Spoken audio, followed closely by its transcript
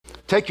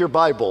Take your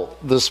Bible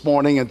this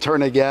morning and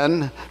turn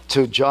again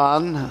to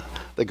John,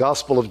 the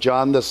Gospel of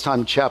John, this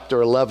time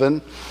chapter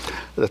 11.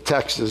 The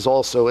text is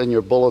also in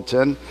your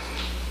bulletin.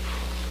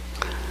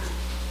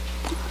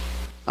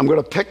 I'm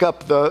going to pick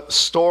up the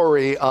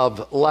story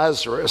of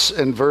Lazarus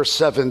in verse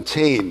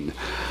 17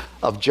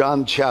 of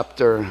John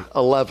chapter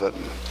 11,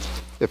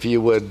 if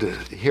you would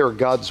hear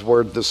God's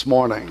word this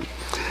morning.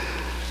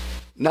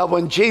 Now,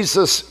 when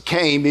Jesus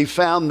came, he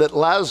found that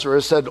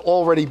Lazarus had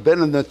already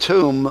been in the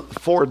tomb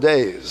 4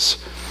 days.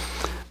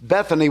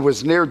 Bethany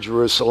was near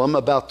Jerusalem,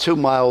 about 2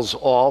 miles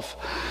off,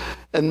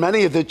 and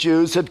many of the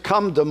Jews had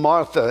come to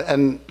Martha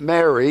and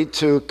Mary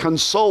to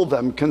console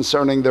them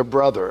concerning their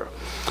brother.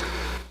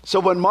 So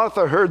when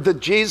Martha heard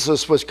that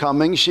Jesus was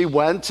coming, she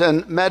went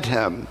and met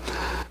him,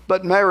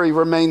 but Mary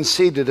remained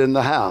seated in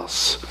the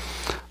house.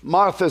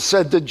 Martha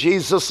said to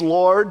Jesus,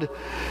 "Lord,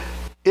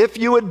 if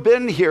you had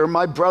been here,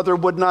 my brother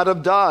would not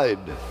have died.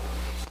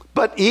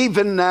 But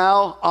even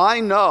now, I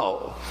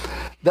know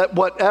that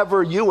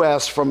whatever you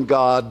ask from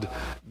God,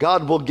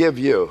 God will give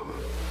you."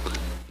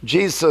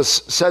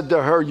 Jesus said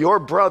to her, "Your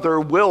brother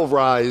will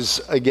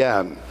rise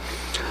again."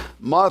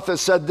 Martha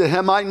said to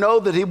him, "I know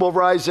that he will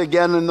rise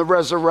again in the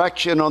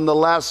resurrection on the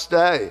last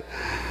day."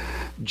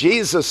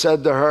 Jesus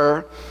said to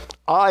her,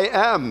 "I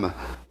am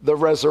the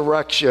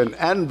resurrection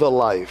and the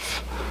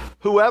life.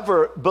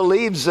 Whoever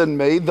believes in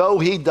me, though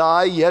he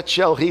die, yet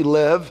shall he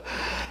live.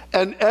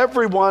 And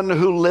everyone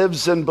who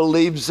lives and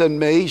believes in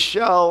me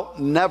shall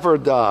never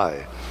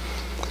die.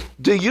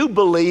 Do you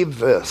believe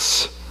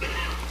this?"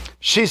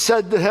 She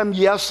said to him,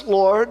 "Yes,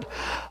 Lord.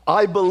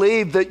 I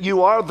believe that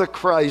you are the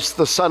Christ,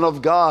 the Son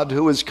of God,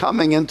 who is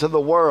coming into the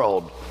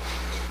world."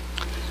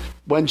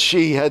 When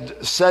she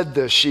had said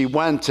this, she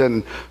went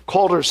and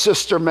called her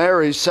sister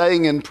Mary,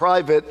 saying in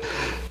private,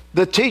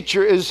 "The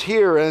teacher is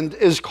here and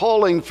is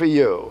calling for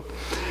you."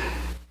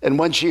 And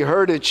when she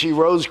heard it, she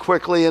rose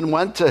quickly and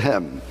went to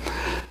him.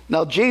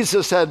 Now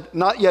Jesus had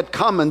not yet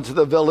come into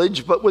the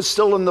village, but was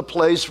still in the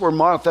place where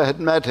Martha had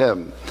met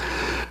him.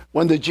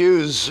 When the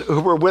Jews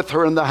who were with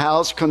her in the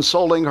house,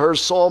 consoling her,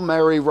 saw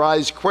Mary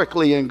rise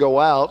quickly and go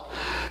out,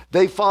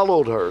 they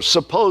followed her,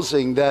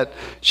 supposing that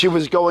she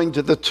was going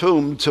to the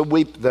tomb to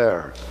weep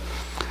there.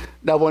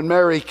 Now when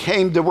Mary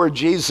came to where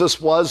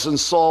Jesus was and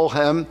saw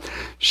him,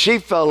 she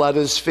fell at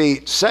his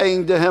feet,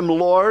 saying to him,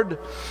 "Lord,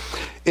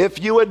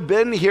 if you had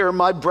been here,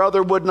 my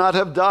brother would not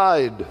have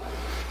died."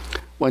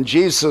 When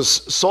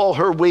Jesus saw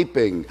her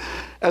weeping,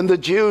 and the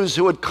Jews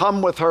who had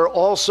come with her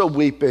also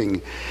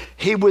weeping,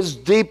 he was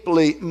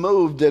deeply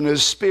moved in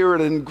his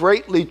spirit and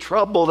greatly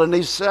troubled, and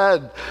he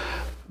said,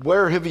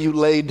 "Where have you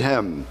laid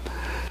him?"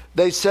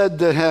 They said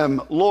to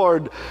him,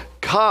 "Lord,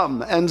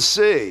 come and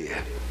see."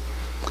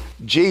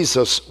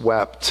 Jesus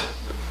wept.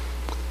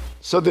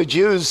 So the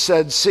Jews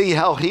said, "See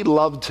how he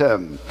loved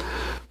him."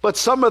 But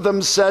some of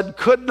them said,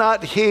 "Could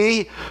not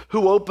he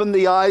who opened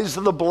the eyes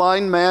of the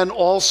blind man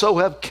also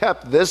have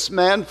kept this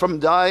man from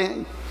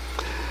dying?"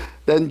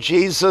 Then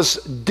Jesus,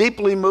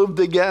 deeply moved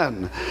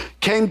again,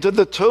 came to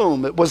the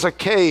tomb. It was a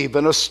cave,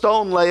 and a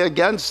stone lay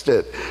against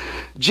it.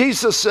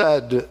 Jesus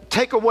said,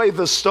 "Take away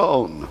the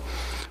stone."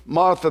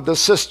 Martha, the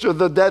sister of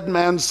the dead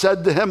man,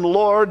 said to him,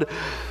 "Lord,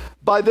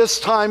 by this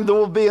time there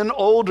will be an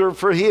odor,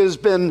 for he has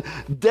been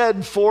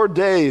dead 4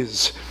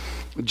 days."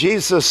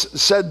 Jesus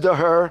said to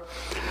her,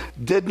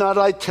 "Did not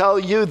I tell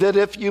you that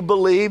if you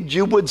believed,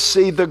 you would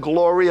see the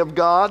glory of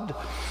God?"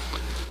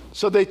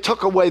 So they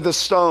took away the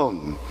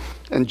stone.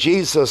 And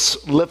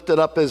Jesus lifted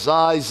up his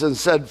eyes and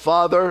said,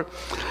 "Father,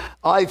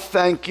 I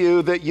thank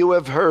you that you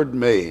have heard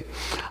me.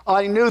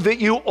 I knew that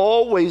you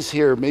always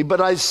hear me, but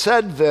I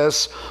said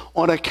this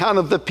on account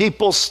of the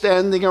people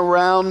standing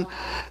around,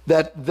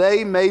 that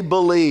they may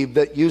believe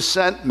that you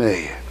sent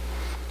me."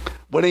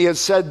 When he had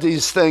said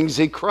these things,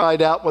 he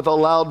cried out with a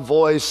loud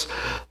voice,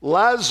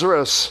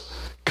 "Lazarus,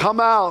 come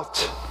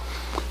out."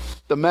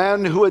 The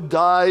man who had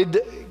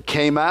died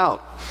came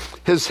out,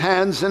 his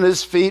hands and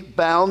his feet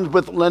bound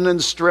with linen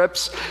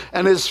strips,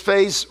 and his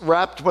face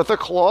wrapped with a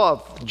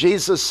cloth.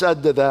 Jesus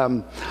said to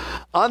them,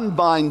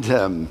 "Unbind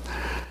him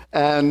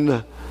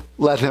and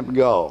let him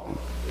go."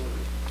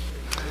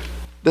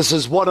 This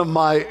is one of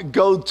my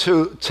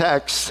go-to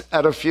texts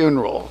at a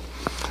funeral.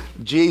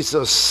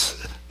 Jesus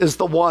is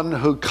the one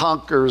who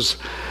conquers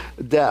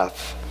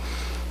death.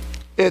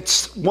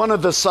 It's one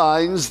of the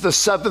signs, the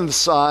seventh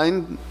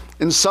sign,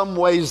 in some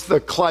ways the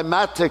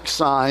climactic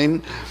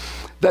sign,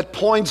 that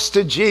points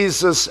to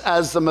Jesus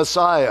as the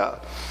Messiah.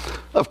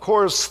 Of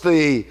course,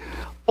 the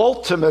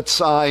ultimate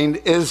sign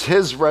is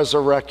his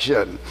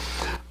resurrection.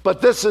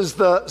 But this is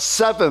the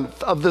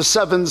seventh of the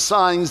 7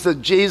 signs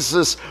that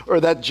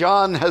that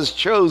John has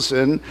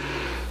chosen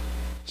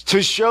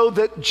to show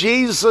that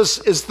Jesus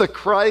is the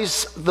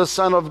Christ, the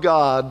Son of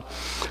God,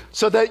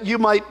 so that you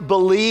might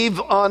believe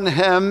on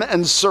him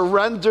and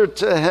surrender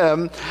to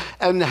him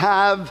and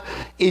have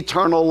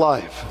eternal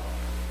life.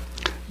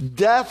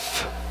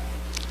 Death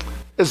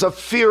is a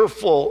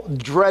fearful,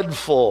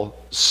 dreadful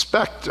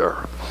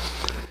specter.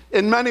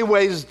 In many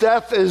ways,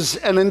 death is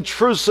an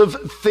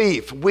intrusive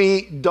thief.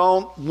 We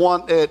don't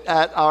want it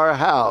at our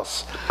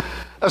house.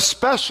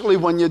 especially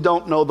when you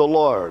don't know the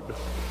Lord.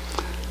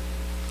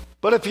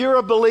 But if you're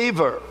a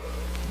believer,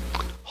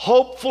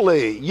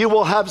 hopefully you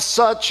will have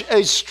such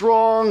a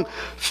strong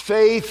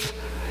faith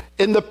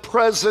in the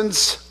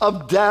presence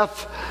of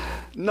death,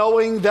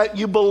 knowing that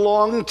you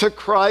belong to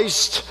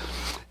Christ.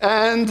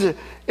 And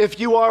if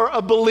you are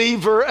a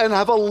believer and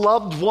have a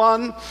loved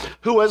one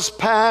who has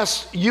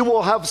passed, you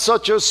will have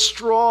such a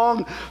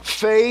strong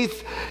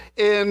faith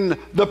in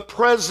the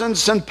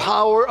presence and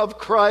power of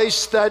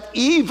Christ that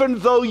even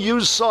though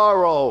you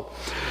sorrow,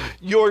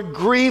 your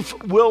grief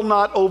will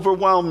not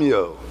overwhelm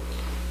you.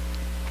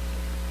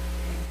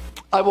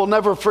 I will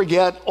never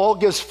forget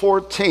August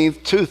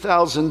 14th,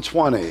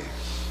 2020.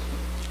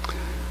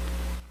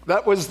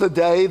 That was the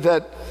day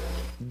that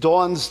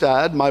Dawn's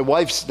dad, my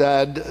wife's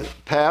dad,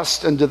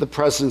 passed into the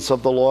presence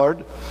of the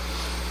Lord.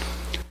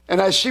 And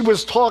as she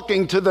was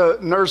talking to the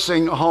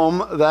nursing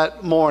home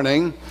that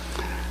morning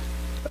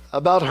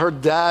about her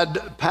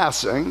dad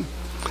passing,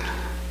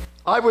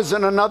 I was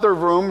in another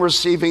room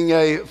receiving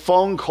a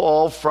phone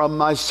call from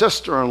my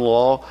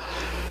sister-in-law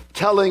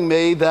telling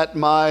me that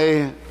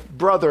my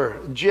brother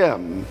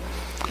Jim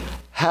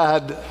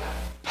had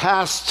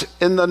passed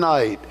in the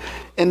night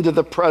into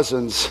the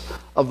presence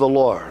of the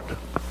Lord.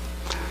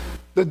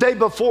 The day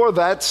before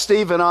that,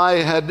 Steve and I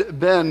had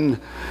been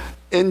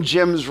in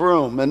Jim's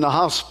room in the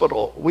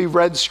hospital. We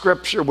read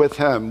scripture with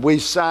him. We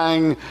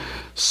sang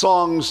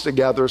songs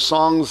together,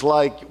 songs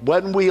like,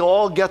 "When we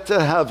all get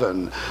to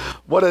heaven,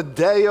 what a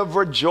day of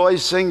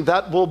rejoicing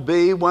that will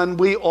be when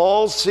we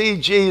all see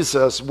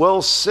Jesus.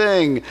 We'll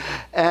sing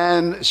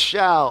and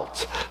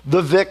shout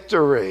the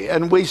victory."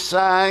 And we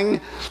sang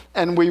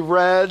and we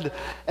read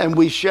and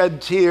we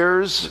shed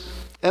tears.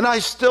 And I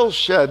still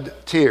shed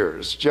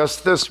tears.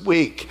 Just this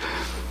week,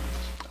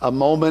 a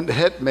moment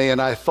hit me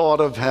and I thought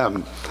of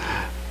him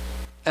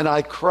and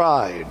I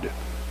cried.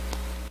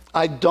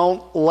 I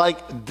don't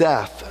like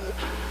death.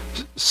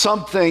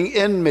 Something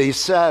in me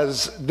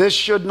says this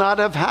should not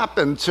have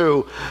happened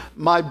to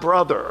my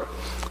brother.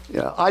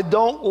 I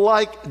don't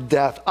like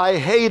death. I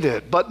hate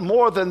it. But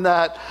more than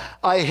that,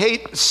 I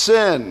hate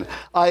sin.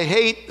 I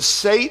hate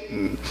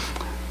Satan.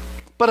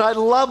 But I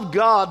love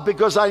God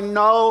because I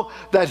know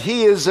that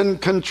He is in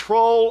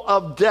control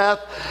of death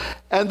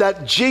and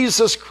that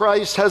Jesus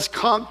Christ has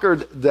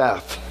conquered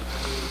death.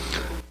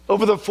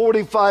 Over the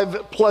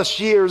 45 plus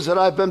years that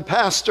I've been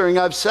pastoring,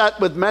 I've sat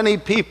with many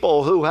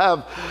people who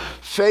have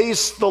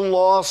faced the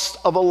loss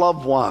of a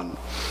loved one.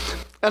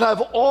 And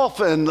I've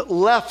often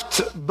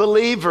left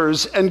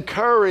believers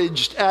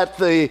encouraged at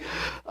the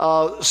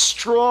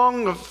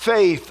strong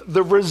faith,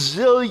 the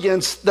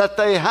resilience that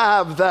they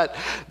have, that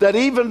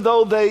even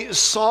though they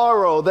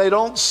sorrow, they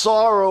don't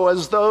sorrow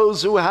as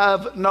those who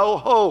have no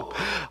hope.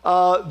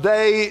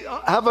 They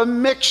have a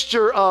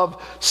mixture of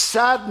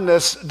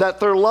sadness that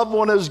their loved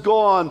one is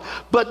gone,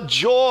 but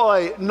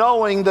joy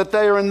knowing that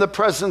they are in the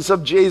presence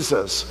of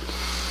Jesus.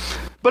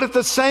 But at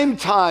the same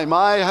time,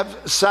 I have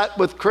sat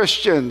with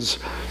Christians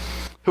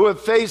who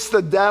have faced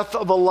the death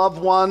of a loved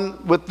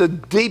one with the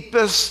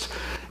deepest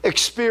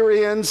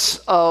experience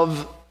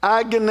of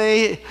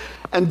agony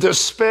and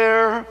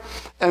despair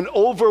and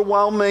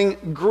overwhelming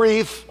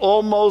grief,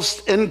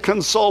 almost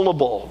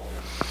inconsolable.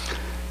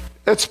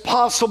 It's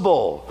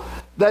possible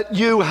that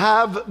you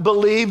have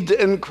believed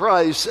in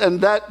Christ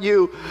and that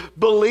you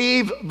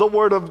believe the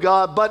Word of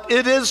God, but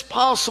it is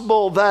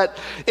possible that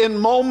in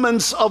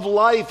moments of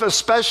life,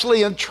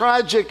 especially in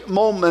tragic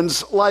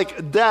moments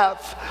like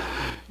death,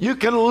 you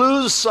can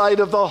lose sight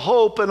of the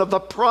hope and of the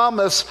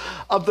promise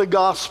of the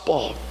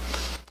gospel.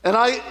 And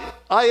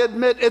I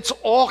admit it's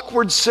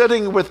awkward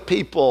sitting with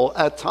people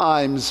at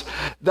times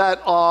that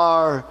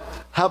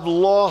have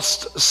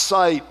lost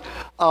sight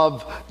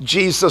of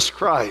Jesus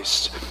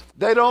Christ.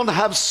 They don't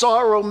have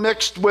sorrow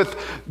mixed with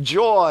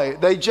joy.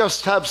 They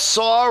just have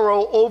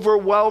sorrow,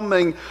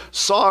 overwhelming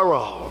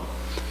sorrow.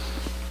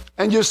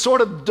 And you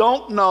sort of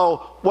don't know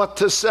what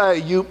to say.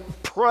 You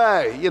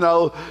pray,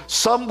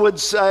 some would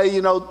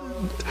say,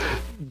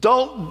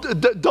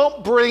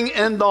 don't bring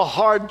in the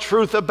hard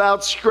truth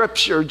about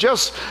Scripture.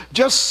 Just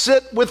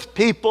sit with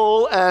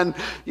people and,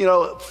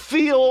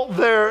 feel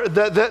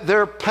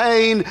their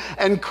pain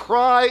and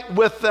cry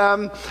with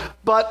them.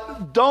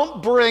 But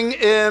don't bring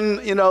in,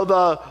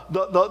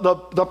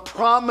 the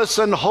promise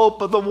and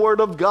hope of the Word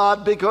of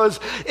God, because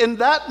in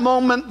that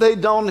moment they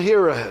don't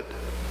hear it.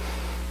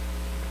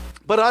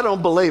 But I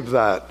don't believe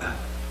that.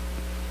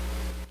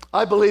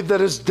 I believe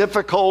that as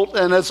difficult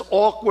and as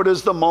awkward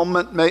as the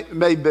moment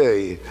may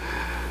be,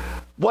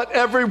 what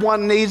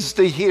everyone needs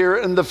to hear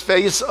in the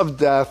face of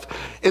death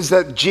is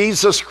that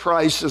Jesus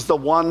Christ is the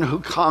one who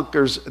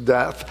conquers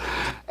death.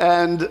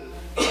 And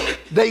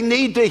they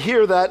need to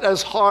hear that,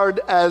 as hard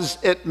as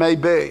it may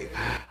be.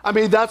 I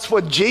mean, that's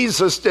what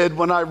Jesus did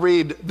when I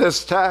read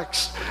this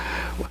text.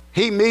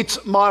 He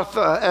meets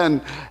Martha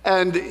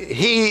and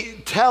he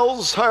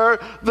tells her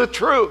the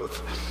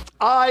truth.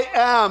 I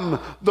am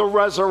the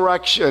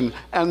resurrection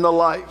and the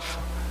life.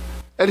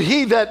 And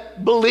he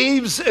that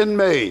believes in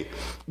me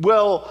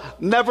will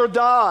never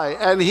die.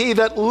 And he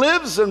that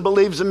lives and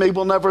believes in me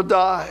will never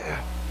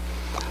die.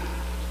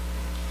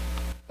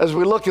 As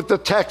we look at the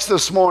text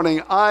this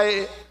morning,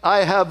 I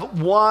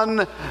have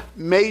one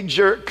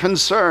major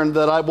concern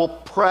that I will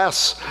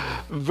press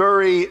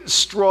very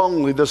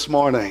strongly this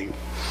morning.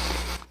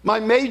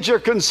 My major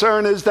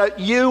concern is that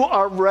you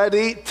are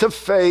ready to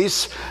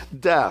face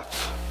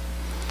death.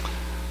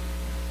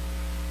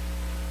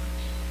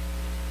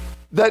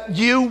 That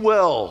you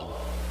will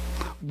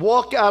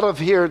walk out of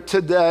here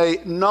today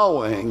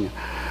knowing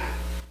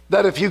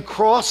that if you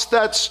cross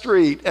that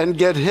street and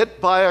get hit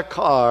by a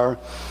car,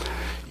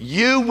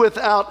 you,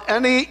 without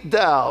any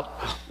doubt,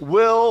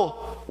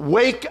 will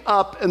wake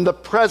up in the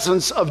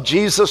presence of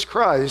Jesus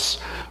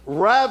Christ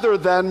rather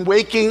than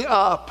waking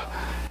up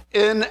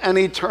in an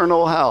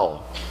eternal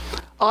hell.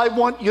 I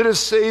want you to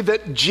see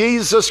that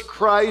Jesus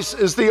Christ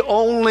is the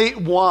only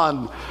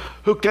one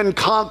who can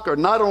conquer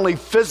not only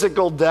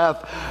physical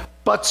death,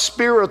 but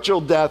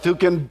spiritual death, who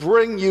can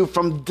bring you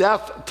from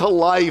death to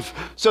life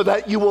so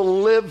that you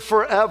will live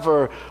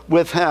forever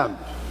with him.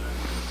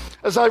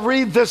 As I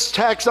read this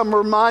text, I'm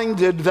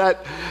reminded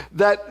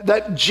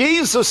that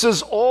Jesus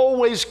is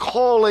always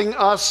calling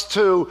us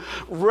to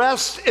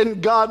rest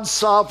in God's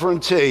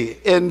sovereignty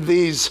in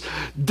these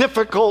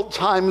difficult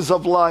times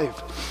of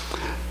life.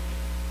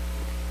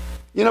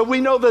 You know,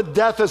 we know that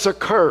death is a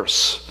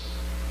curse.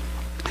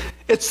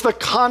 It's the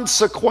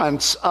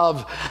consequence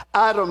of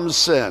Adam's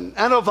sin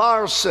and of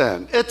our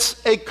sin.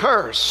 It's a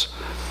curse.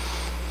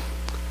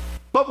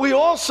 But we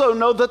also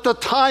know that the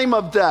time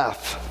of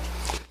death,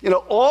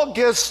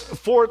 August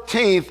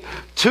 14th,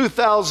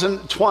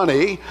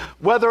 2020,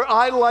 whether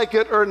I like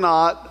it or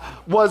not,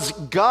 was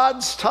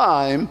God's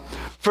time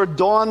for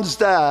Dawn's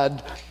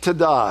dad to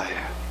die.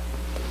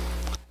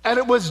 And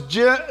it was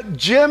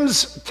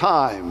Jim's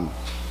time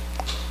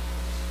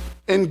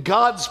in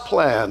God's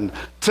plan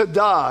to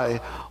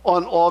die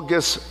on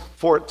August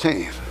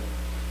 14th.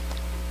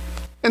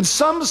 In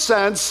some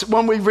sense,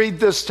 when we read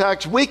this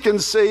text, we can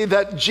see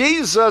that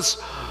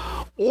Jesus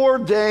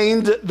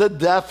ordained the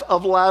death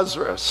of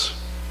Lazarus.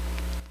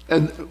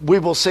 And we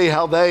will see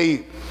how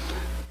they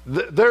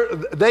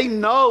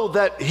know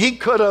that he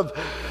could have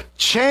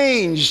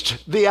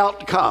changed the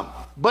outcome,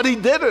 but he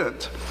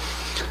didn't.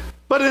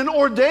 But in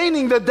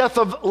ordaining the death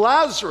of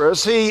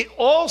Lazarus, he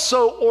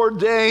also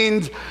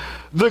ordained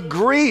the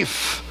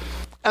grief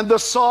and the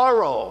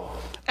sorrow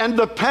and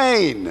the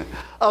pain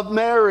of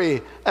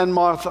Mary and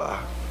Martha.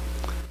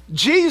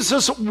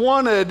 Jesus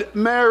wanted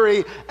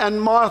Mary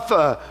and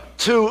Martha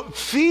to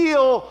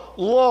feel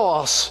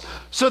loss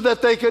so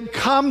that they could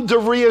come to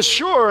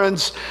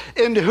reassurance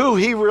in who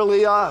he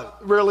really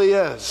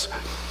is.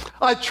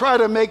 I try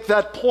to make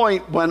that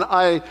point when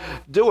I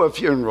do a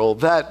funeral,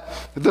 that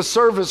the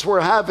service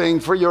we're having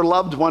for your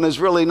loved one is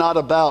really not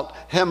about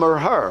him or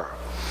her.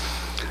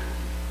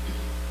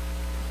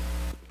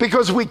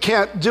 Because we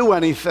can't do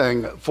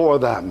anything for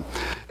them.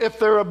 If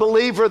they're a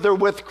believer, they're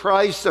with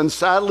Christ, and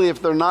sadly,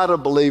 if they're not a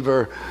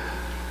believer,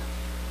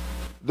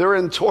 they're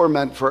in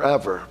torment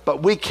forever.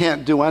 But we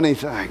can't do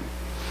anything.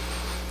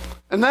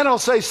 And then I'll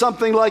say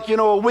something like,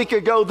 a week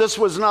ago, this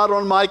was not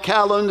on my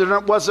calendar,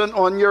 and it wasn't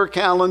on your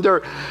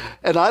calendar,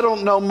 and I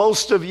don't know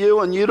most of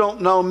you, and you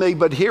don't know me,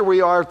 but here we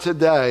are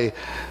today.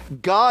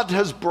 God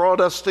has brought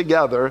us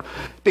together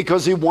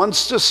because he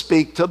wants to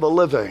speak to the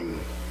living.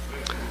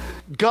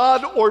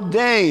 God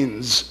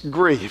ordains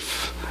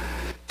grief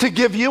to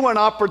give you an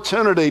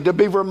opportunity to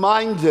be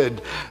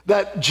reminded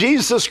that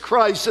Jesus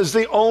Christ is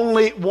the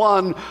only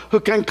one who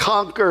can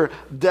conquer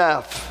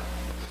death.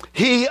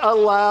 He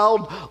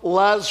allowed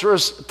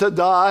Lazarus to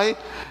die,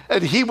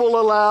 and he will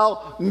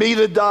allow me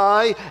to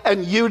die,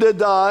 and you to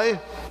die,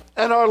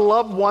 and our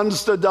loved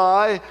ones to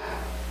die.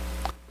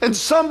 In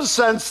some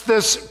sense,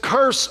 this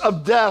curse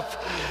of death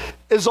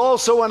is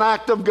also an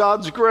act of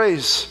God's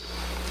grace.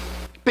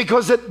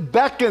 Because it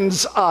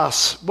beckons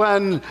us,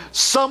 when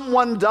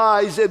someone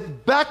dies,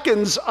 it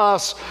beckons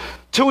us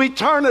to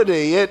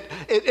eternity.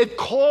 It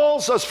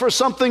calls us for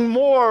something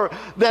more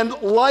than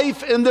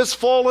life in this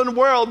fallen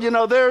world.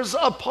 There's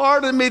a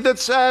part of me that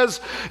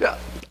says,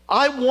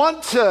 I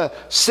want to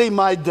see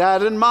my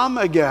dad and mom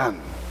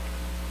again.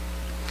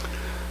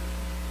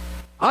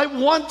 I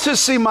want to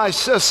see my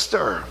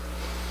sister.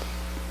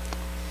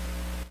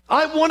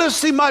 I want to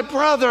see my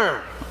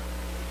brother.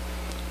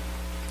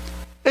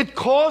 It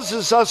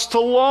causes us to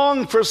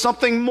long for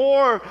something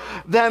more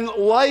than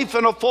life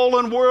in a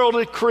fallen world.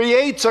 It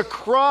creates a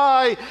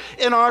cry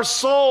in our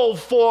soul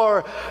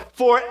for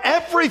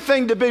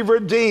everything to be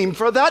redeemed,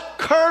 for that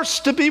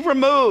curse to be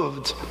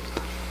removed.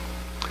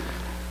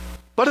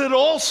 But it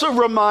also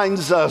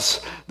reminds us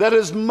that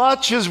as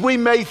much as we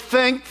may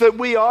think that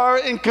we are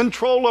in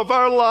control of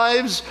our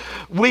lives,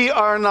 we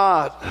are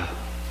not.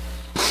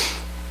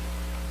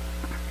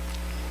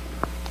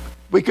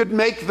 We could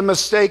make the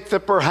mistake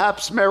that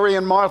perhaps Mary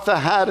and Martha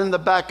had in the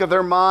back of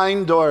their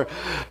mind, or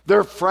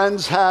their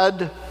friends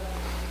had,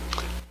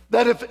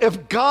 that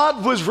if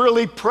God was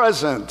really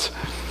present,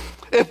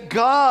 if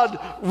God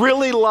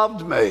really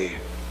loved me,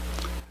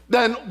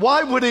 then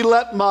why would he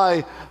let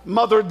my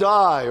mother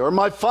die, or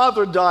my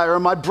father die, or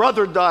my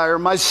brother die, or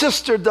my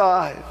sister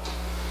die?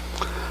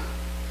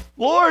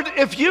 Lord,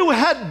 if you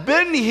had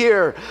been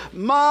here,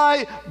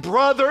 my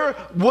brother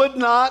would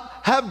not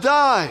have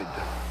died.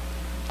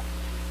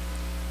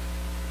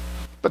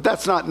 But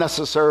that's not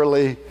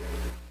necessarily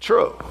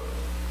true.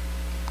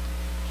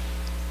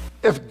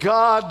 If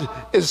God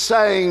is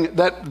saying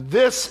that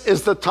this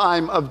is the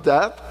time of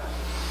death,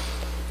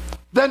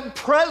 then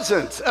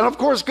present, and of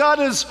course God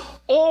is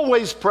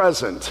always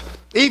present.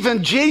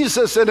 Even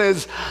Jesus in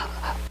his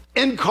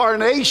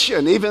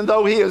incarnation, even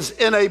though he is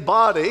in a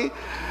body,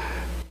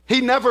 he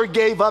never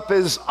gave up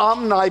his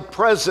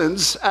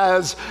omnipresence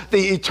as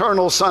the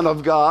eternal Son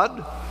of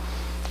God.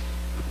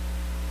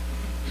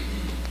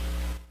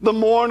 The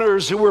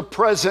mourners who were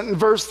present in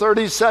verse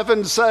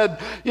 37 said,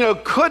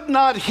 could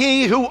not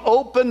he who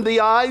opened the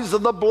eyes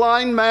of the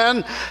blind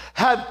man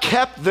have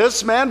kept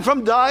this man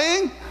from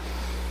dying?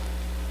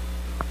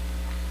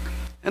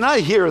 And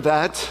I hear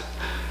that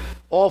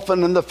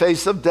often in the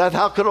face of death.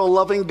 How could a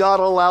loving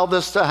God allow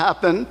this to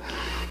happen?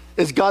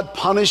 Is God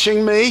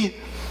punishing me?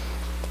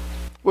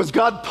 Was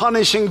God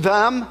punishing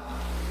them?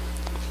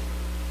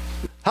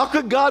 How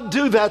could God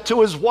do that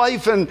to his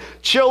wife and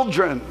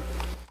children?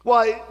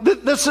 Why,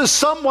 this is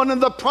someone in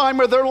the prime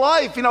of their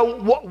life.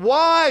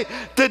 Why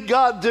did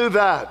God do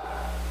that?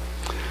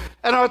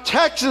 And our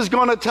text is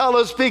going to tell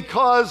us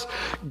because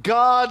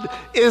God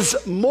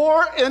is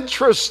more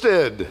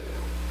interested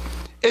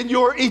in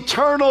your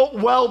eternal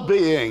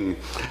well-being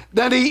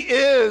than he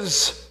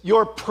is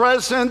your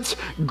present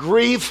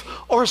grief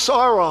or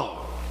sorrow.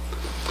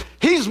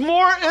 He's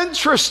more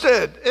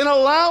interested in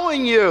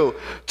allowing you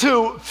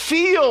to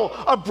feel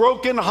a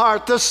broken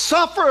heart, to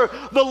suffer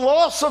the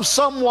loss of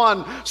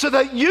someone so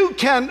that you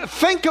can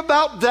think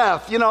about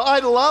death. I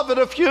love at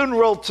a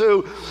funeral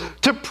to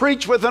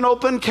preach with an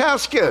open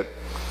casket.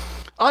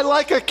 I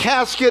like a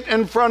casket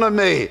in front of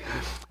me.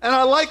 And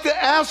I like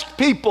to ask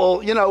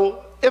people,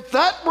 if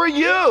that were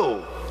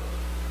you,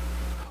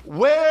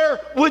 where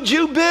would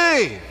you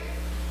be?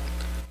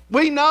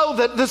 We know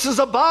that this is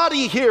a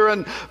body here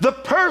and the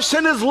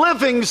person is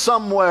living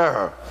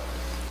somewhere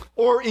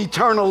or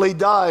eternally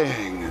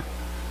dying.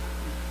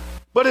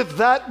 But if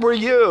that were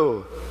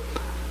you,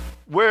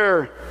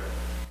 where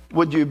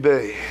would you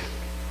be?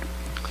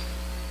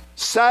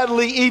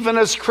 Sadly, even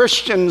as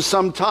Christians,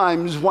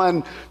 sometimes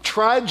when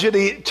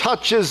tragedy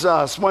touches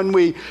us, when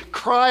we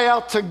cry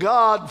out to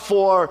God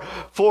for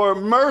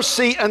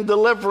mercy and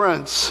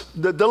deliverance,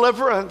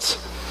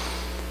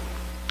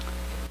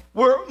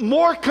 we're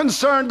more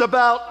concerned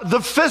about the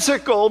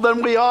physical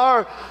than we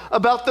are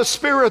about the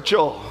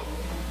spiritual.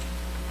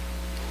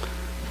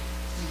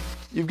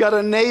 You've got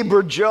a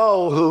neighbor,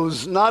 Joe,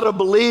 who's not a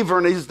believer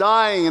and he's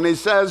dying, and he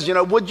says,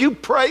 would you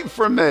pray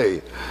for me?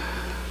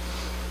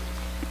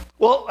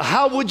 Well,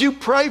 how would you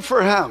pray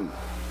for him?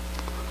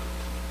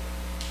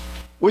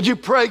 Would you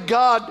pray,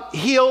 God,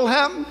 heal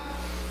him?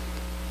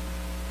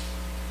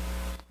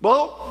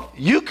 Well,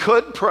 you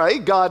could pray,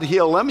 God,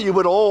 heal him. You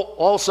would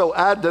also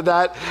add to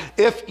that,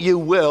 if you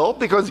will,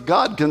 because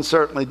God can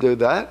certainly do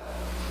that.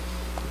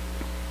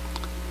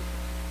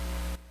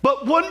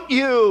 But wouldn't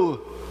you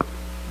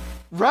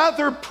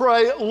rather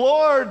pray,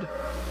 Lord,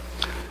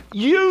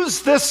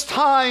 use this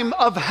time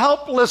of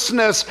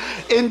helplessness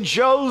in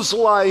Joe's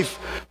life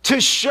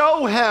to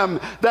show him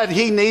that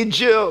he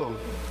needs you.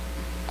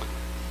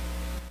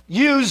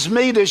 Use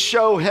me to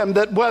show him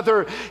that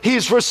whether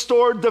he's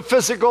restored to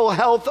physical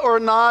health or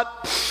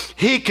not,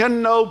 he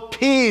can know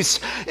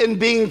peace in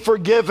being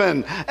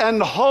forgiven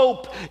and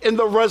hope in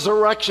the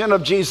resurrection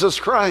of Jesus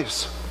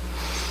Christ.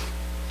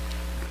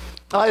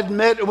 I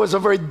admit it was a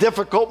very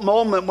difficult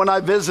moment when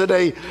I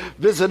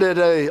visited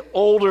an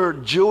older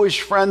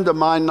Jewish friend of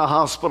mine in the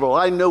hospital.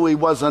 I knew he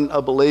wasn't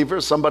a believer.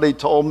 Somebody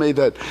told me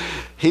that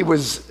he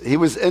was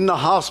in the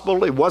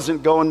hospital. He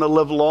wasn't going to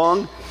live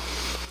long.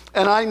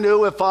 And I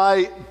knew if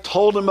I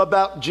told him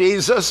about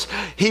Jesus,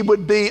 he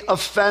would be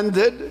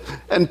offended.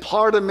 And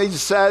part of me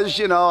says,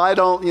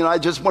 I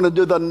just want to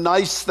do the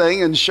nice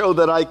thing and show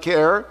that I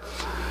care.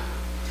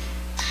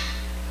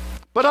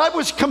 But I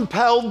was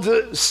compelled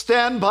to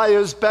stand by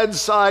his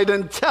bedside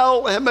and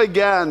tell him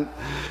again,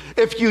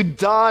 if you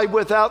die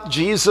without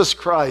Jesus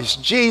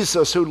Christ,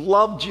 Jesus who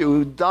loved you,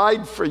 who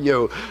died for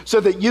you so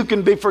that you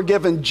can be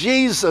forgiven,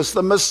 Jesus,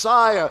 the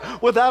Messiah,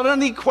 without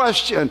any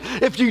question,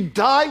 if you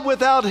die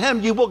without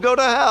him, you will go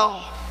to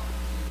hell.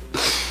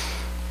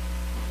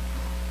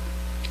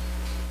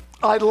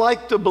 I'd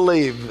like to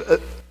believe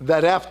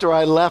that after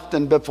I left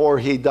and before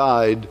he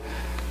died,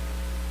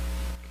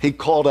 he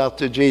called out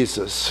to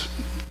Jesus.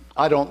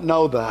 I don't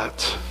know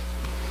that.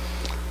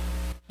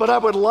 But I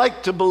would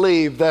like to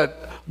believe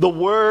that the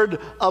Word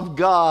of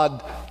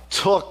God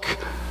took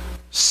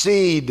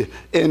seed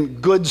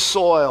in good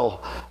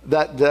soil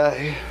that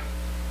day.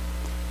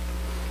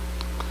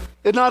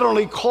 It not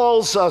only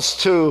calls us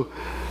to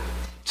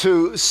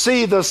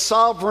see the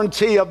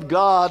sovereignty of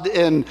God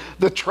in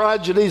the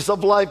tragedies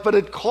of life, but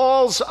it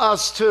calls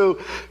us to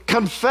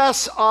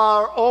confess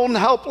our own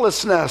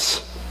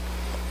helplessness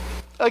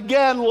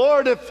again,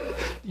 Lord, if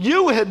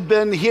you had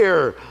been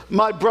here,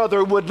 my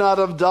brother would not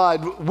have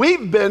died.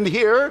 We've been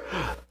here.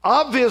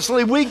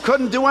 Obviously, we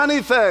couldn't do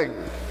anything.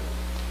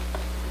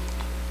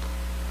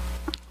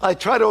 I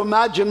try to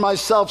imagine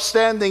myself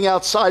standing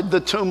outside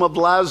the tomb of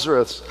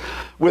Lazarus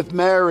with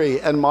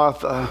Mary and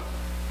Martha.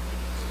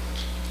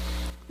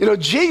 You know,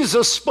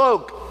 Jesus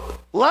spoke,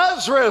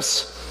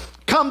 "Lazarus,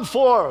 come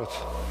forth."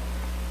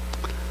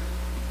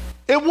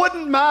 It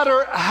wouldn't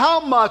matter how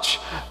much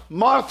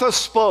Martha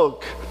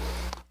spoke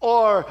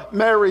or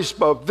Mary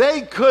spoke.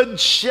 They could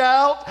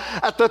shout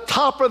at the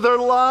top of their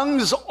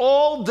lungs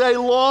all day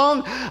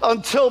long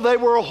until they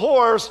were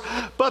hoarse,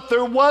 but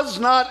there was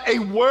not a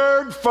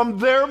word from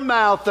their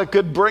mouth that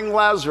could bring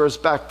Lazarus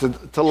back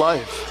to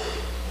life.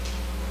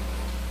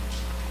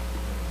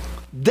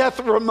 Death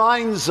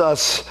reminds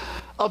us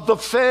of the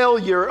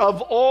failure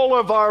of all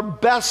of our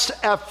best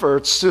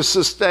efforts to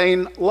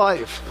sustain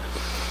life.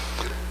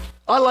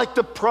 I like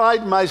to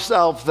pride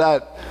myself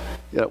that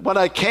when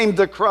I came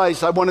to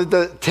Christ, I wanted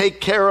to take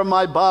care of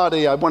my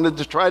body. I wanted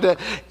to try to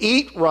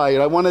eat right.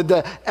 I wanted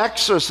to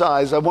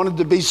exercise. I wanted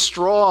to be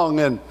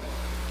strong.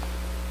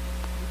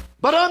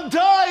 But I'm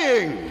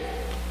dying.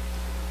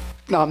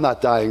 No, I'm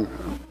not dying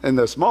in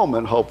this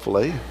moment,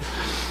 hopefully.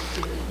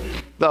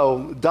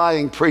 Though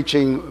dying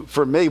preaching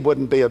for me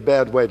wouldn't be a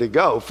bad way to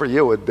go. For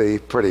you, it would be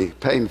pretty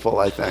painful,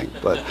 I think.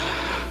 But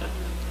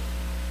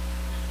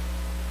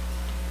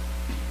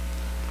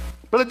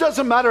it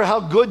doesn't matter how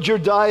good your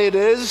diet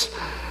is,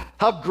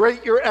 how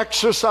great your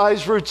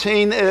exercise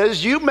routine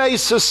is. You may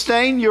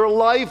sustain your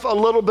life a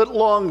little bit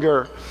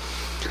longer.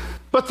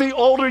 But the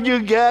older you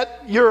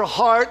get, your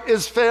heart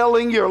is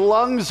failing, your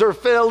lungs are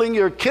failing,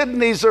 your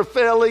kidneys are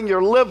failing,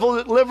 your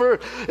liver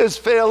is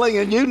failing,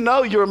 and you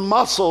know your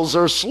muscles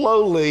are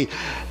slowly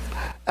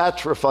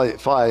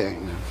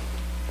atrophying.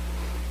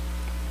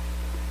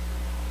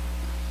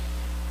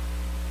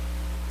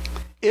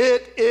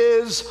 It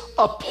is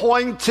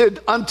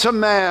appointed unto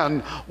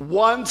man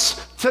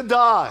once to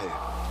die.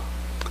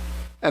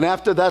 And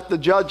after that, the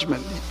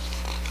judgment.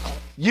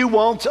 You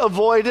won't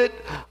avoid it.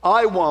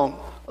 I won't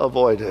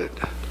avoid it.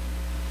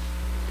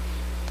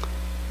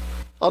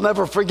 I'll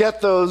never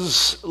forget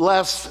those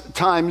last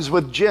times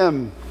with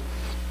Jim.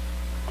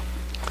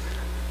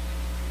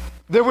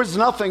 There was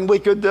nothing we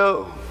could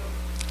do.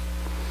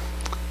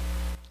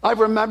 I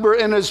remember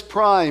in his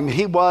prime,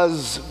 he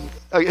was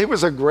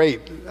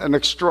an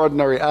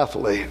extraordinary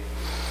athlete,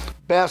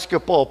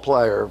 basketball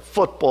player,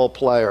 football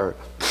player,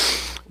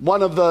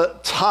 one of the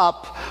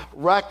top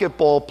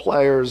racquetball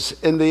players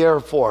in the Air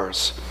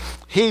Force.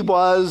 He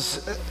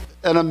was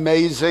an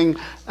amazing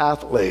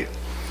athlete.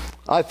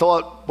 I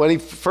thought when he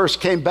first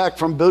came back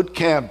from boot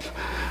camp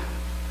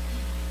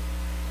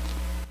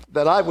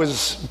that I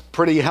was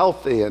pretty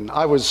healthy and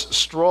I was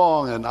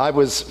strong and I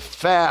was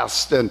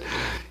fast, and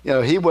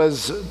he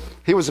was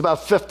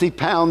about 50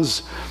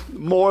 pounds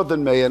more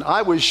than me, and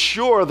I was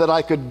sure that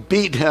I could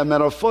beat him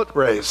in a foot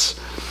race.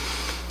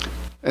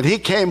 And he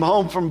came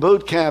home from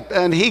boot camp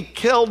and he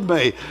killed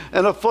me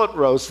in a foot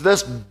race.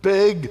 This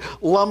big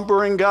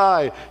lumbering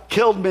guy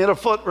killed me in a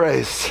foot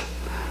race.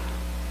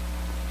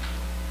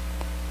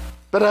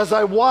 But as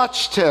I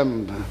watched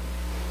him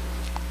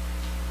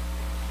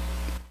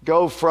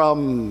go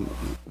from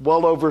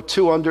well over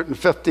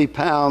 250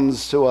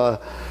 pounds to a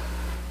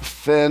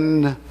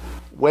thin,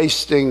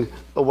 wasting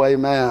away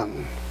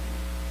man,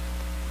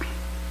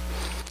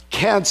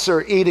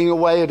 cancer eating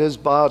away at his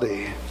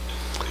body,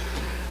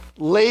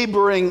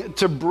 laboring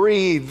to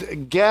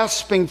breathe,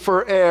 gasping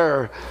for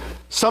air.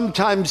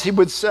 Sometimes he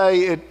would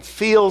say, "It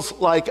feels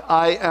like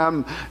I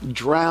am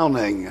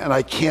drowning and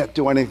I can't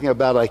do anything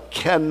about it. I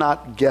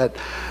cannot get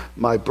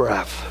my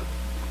breath."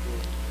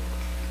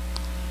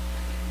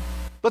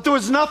 But there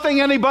was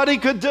nothing anybody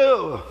could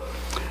do.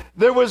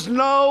 There was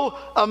no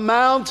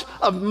amount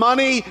of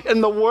money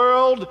in the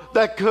world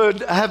that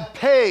could have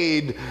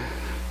paid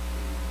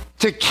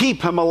to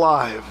keep him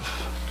alive.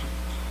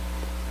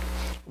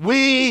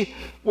 We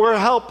were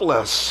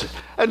helpless.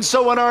 And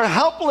so in our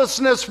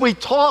helplessness, we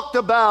talked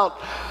about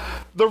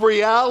the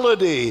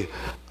reality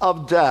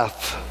of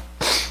death.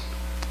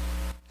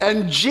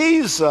 And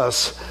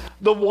Jesus,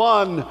 the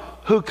one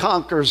who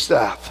conquers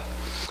death.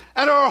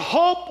 And our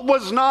hope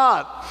was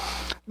not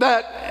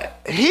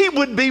that he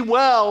would be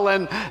well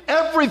and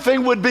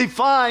everything would be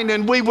fine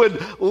and we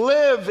would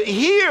live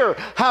here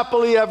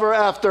happily ever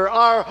after.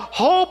 Our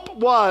hope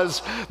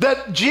was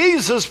that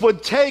Jesus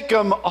would take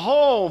him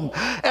home,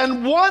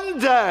 and one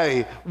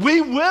day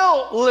we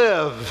will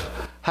live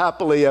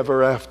happily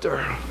ever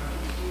after.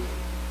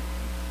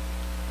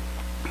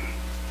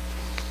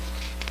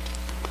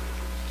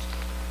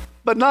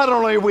 But not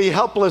only are we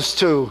helpless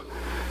to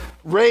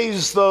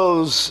raise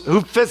those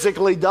who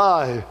physically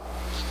die,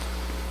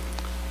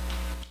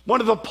 one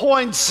of the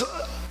points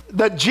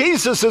that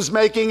Jesus is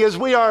making is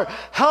we are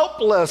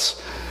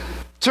helpless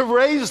to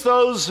raise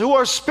those who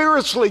are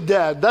spiritually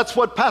dead. That's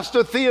what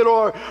Pastor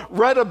Theodore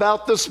read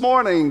about this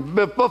morning.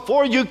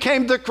 Before you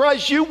came to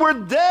Christ, you were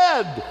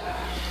dead.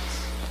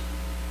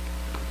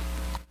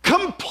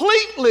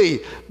 Completely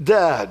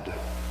dead.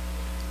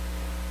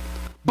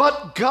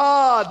 But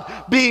God,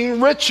 being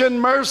rich in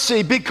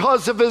mercy,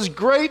 because of his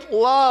great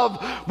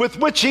love with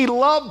which he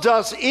loved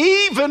us,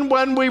 even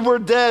when we were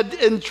dead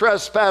in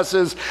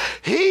trespasses,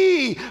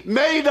 he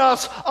made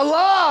us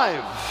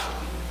alive.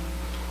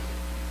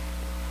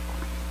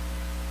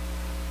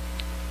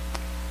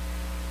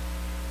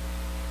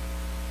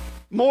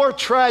 More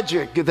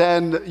tragic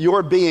than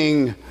your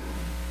being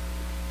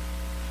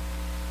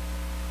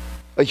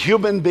a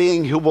human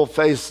being who will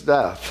face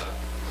death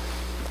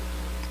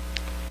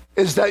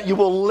is that you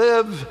will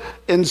live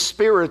in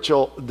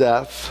spiritual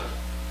death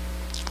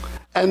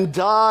and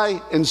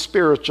die in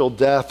spiritual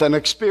death and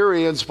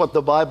experience what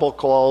the Bible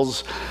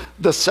calls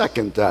the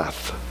second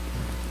death.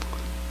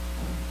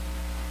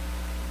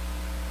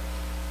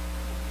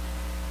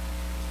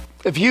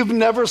 If you've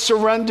never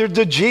surrendered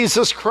to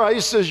Jesus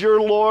Christ as your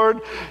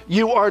Lord,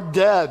 you are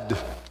dead.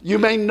 You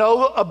may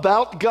know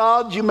about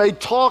God, you may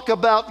talk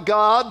about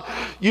God,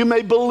 you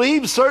may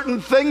believe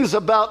certain things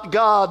about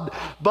God,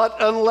 but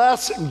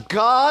unless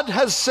God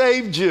has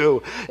saved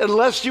you,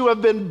 unless you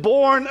have been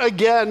born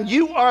again,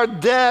 you are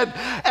dead,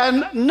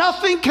 and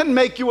nothing can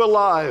make you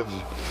alive.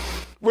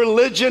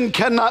 Religion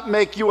cannot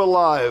make you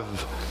alive.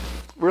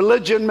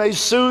 Religion may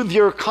soothe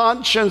your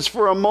conscience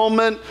for a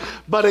moment,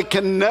 but it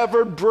can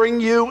never bring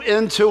you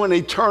into an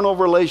eternal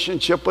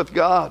relationship with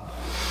God.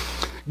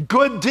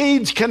 Good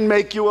deeds can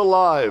make you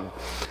alive.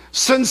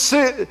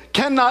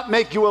 Cannot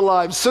make you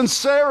alive.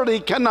 Sincerity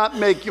cannot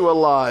make you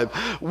alive.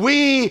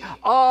 We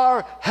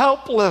are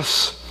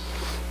helpless.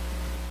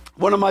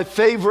 One of my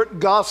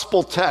favorite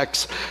gospel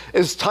texts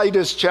is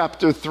Titus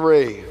chapter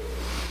 3,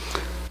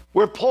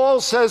 where Paul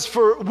says,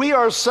 "For we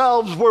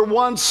ourselves were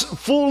once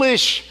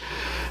foolish,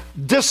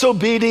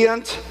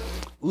 disobedient,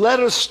 led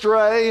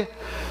astray,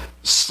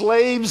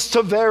 slaves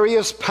to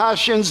various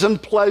passions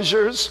and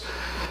pleasures,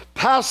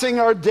 passing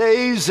our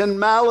days in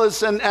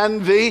malice and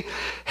envy,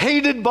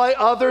 hated by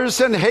others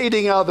and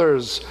hating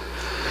others.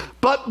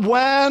 But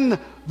when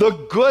the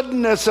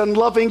goodness and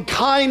loving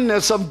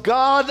kindness of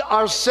God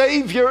our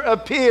Savior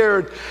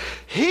appeared,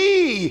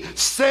 he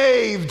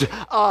saved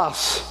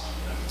us."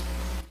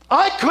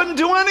 I couldn't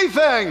do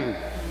anything.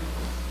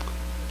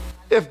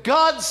 If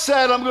God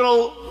said, "I'm going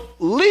to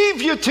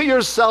leave you to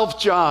yourself,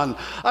 John.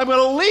 I'm going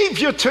to leave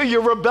you to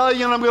your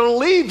rebellion. I'm going to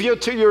leave you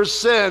to your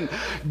sin.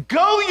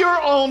 Go your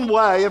own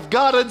way." If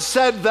God had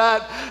said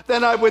that,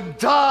 then I would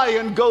die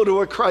and go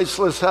to a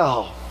Christless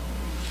hell.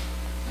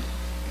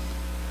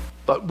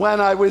 But when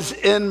I was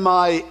in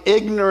my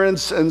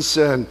ignorance and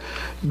sin,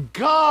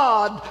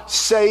 God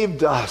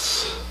saved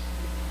us.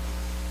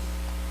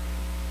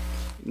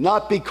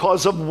 Not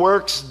because of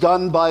works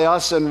done by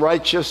us in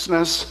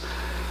righteousness,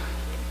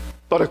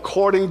 but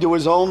according to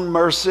his own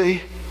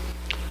mercy,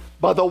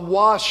 by the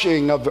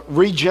washing of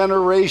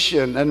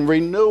regeneration and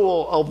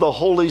renewal of the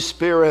Holy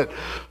Spirit,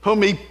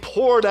 whom he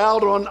poured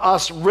out on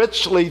us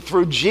richly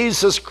through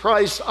Jesus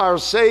Christ our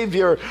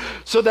Savior,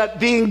 so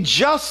that being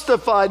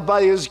justified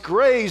by his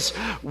grace,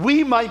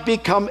 we might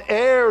become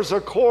heirs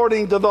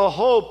according to the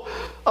hope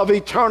of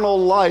eternal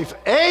life.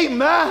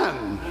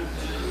 Amen.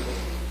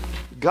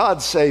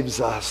 God saves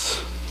us.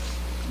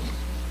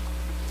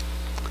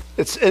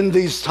 It's in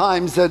these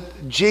times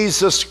that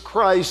Jesus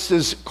Christ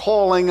is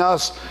calling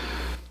us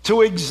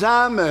to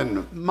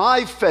examine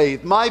my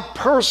faith, my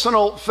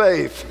personal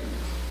faith.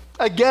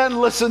 Again,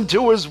 listen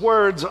to his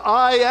words.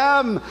 "I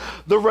am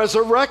the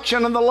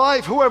resurrection and the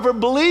life. Whoever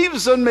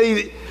believes in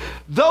me,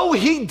 though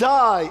he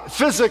die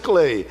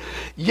physically,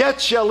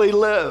 yet shall he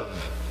live.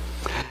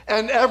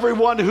 And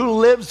everyone who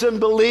lives and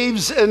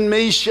believes in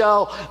me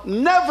shall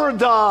never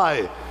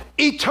die."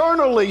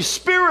 Eternally,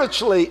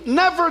 spiritually,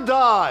 never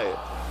die.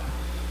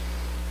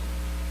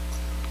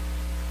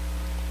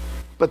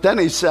 But then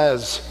he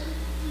says,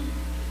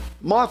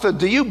 "Martha,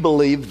 do you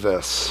believe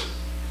this?"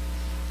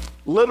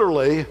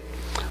 Literally,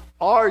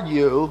 are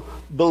you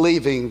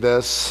believing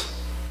this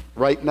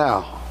right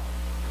now?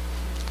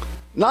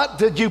 Not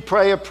did you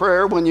pray a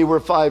prayer when you were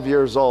 5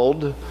 years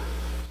old,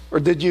 or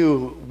did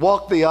you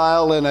walk the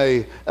aisle in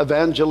an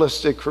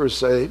evangelistic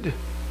crusade?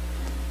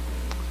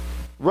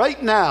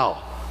 Right now,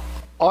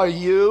 are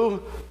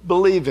you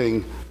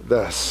believing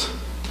this?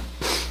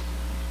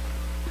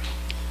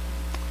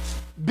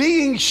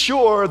 Being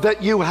sure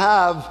that you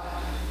have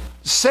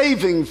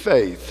saving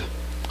faith,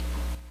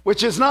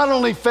 which is not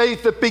only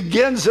faith that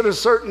begins at a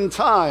certain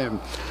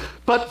time,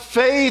 but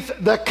faith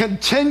that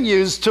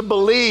continues to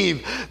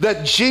believe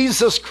that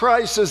Jesus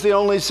Christ is the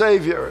only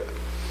Savior.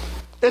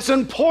 It's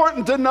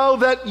important to know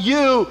that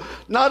you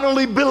not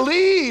only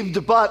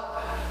believed, but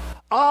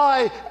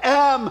I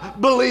am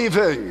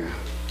believing.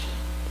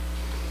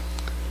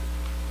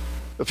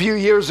 A few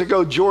years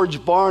ago, George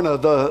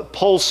Barna, the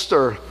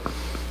pollster,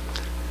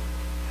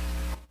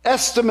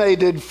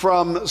 estimated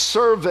from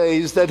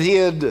surveys that he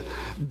had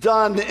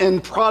done in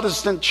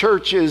Protestant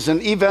churches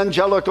and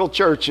evangelical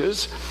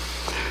churches,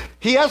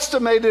 he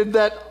estimated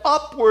that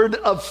upward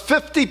of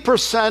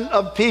 50%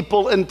 of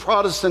people in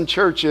Protestant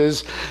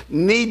churches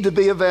need to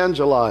be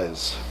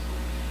evangelized.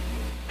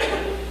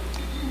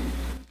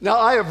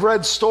 Now, I have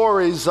read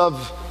stories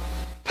of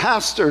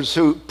pastors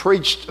who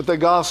preached the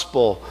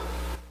gospel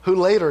who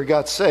later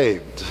got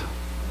saved,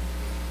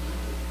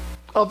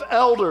 of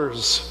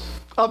elders,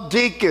 of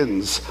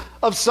deacons,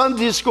 of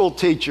Sunday school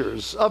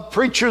teachers, of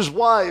preachers'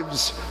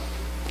 wives,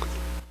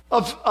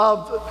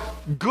 of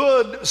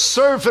good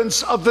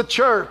servants of the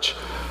church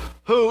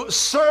who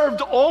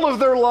served all of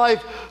their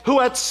life, who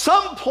at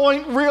some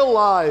point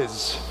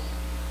realize,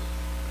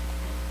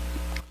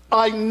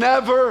 I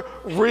never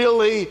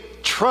really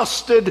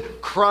trusted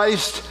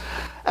Christ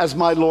as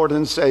my Lord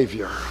and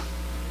Savior.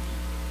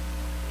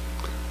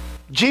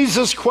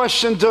 Jesus'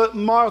 question to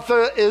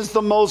Martha is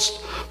the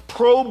most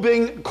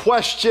probing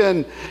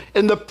question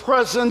in the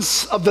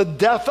presence of the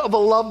death of a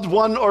loved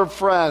one or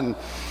friend.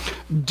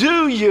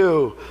 Do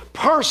you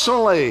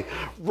personally,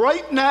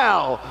 right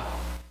now,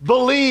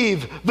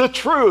 believe the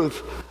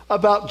truth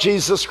about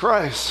Jesus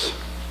Christ?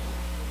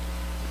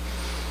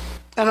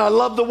 And I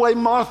love the way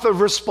Martha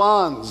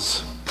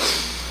responds.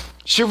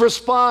 She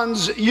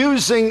responds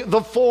using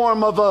the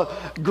form of a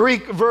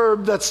Greek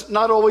verb that's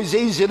not always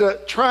easy to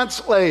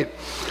translate.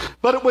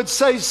 But it would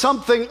say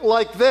something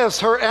like this.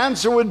 Her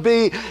answer would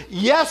be,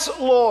 yes,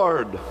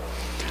 Lord.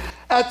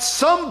 At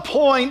some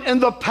point in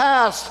the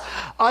past,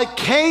 I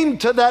came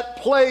to that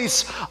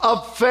place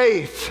of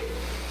faith.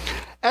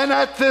 And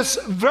at this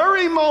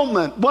very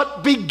moment,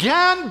 what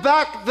began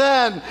back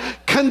then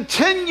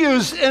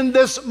continues in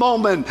this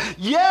moment.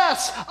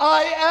 Yes,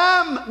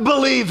 I am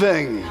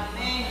believing.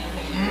 Amen.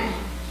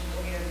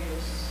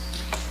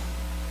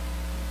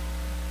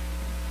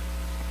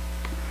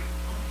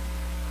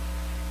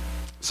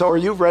 So are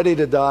you ready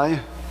to die?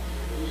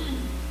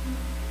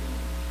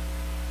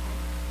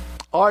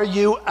 Are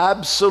you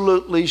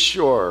absolutely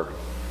sure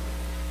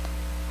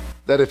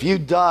that if you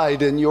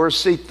died in your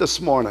seat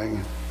this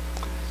morning,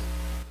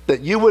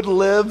 that you would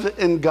live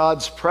in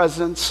God's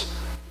presence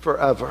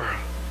forever?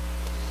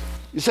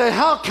 You say,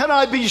 how can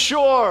I be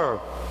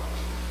sure?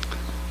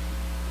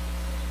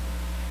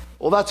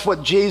 Well, that's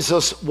what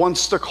Jesus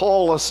wants to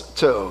call us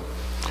to.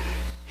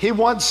 He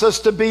wants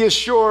us to be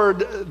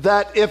assured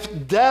that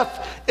if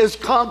death is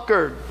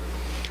conquered,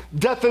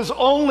 death is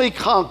only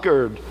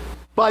conquered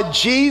by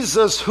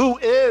Jesus, who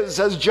is,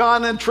 as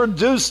John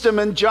introduced him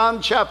in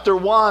John chapter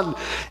 1,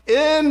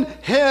 in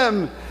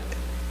him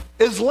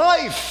is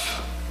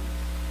life.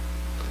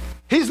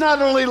 He's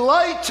not only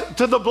light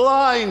to the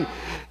blind,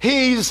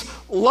 he's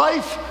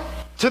life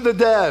to the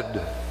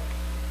dead.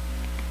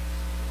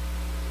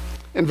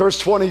 In verse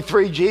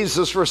 23,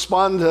 Jesus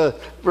responded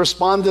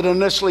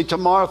initially to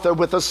Martha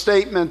with a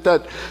statement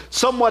that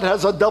somewhat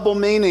has a double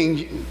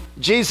meaning.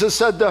 Jesus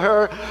said to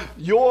her,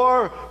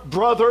 your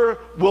brother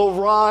will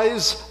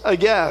rise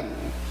again.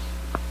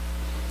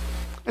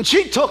 And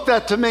she took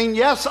that to mean,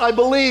 yes, I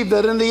believe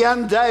that in the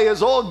end day,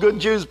 as all good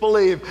Jews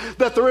believe,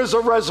 that there is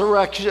a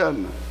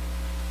resurrection.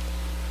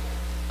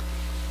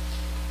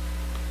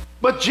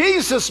 But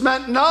Jesus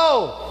meant,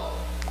 no,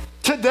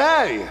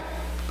 today,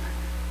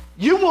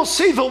 you will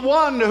see the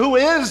one who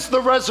is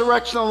the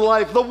resurrection of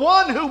life, the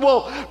one who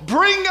will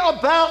bring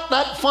about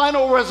that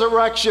final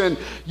resurrection.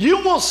 You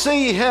will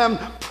see him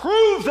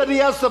prove that he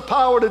has the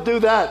power to do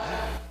that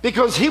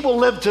because he will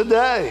live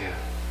today.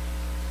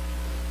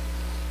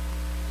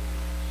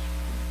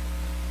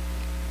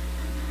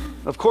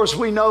 Of course,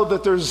 we know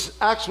that there's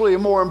actually a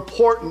more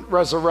important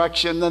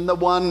resurrection than the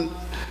one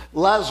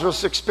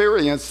Lazarus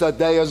experienced that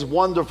day, as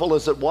wonderful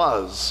as it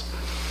was.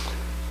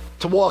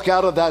 To walk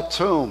out of that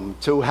tomb,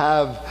 to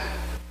have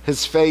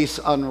his face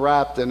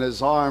unwrapped and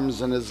his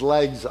arms and his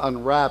legs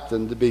unwrapped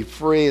and to be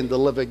free and to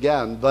live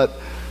again. But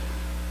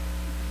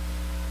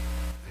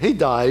he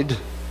died.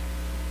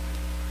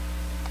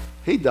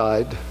 He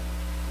died.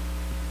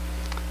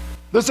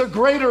 There's a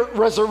greater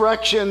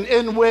resurrection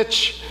in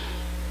which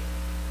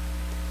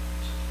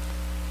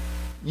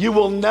you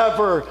will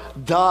never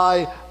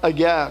die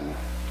again.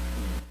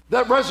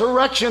 That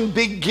resurrection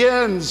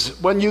begins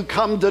when you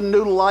come to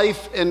new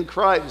life in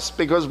Christ,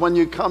 because when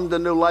you come to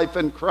new life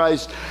in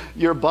Christ,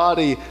 your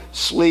body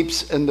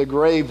sleeps in the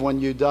grave when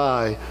you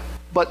die,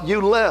 but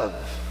you live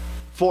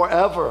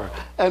forever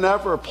and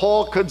ever.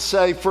 Paul could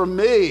say, for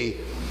me,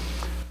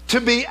 to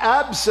be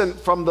absent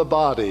from the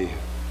body,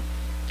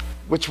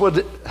 which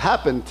would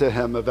happen to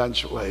him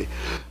eventually,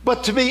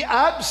 but to be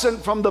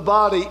absent from the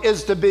body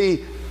is to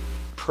be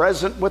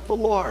present with the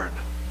Lord.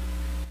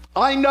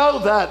 I know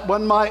that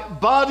when my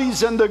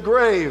body's in the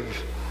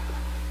grave,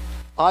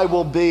 I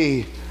will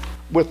be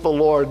with the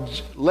Lord.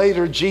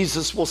 Later,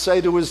 Jesus will say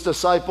to his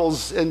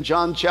disciples in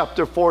John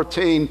chapter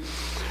 14,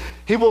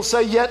 he will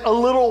say, yet a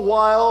little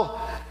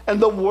while, and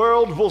the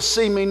world will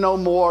see me no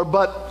more,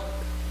 but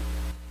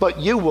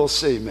you will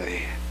see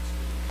me.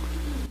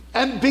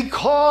 And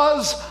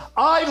because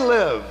I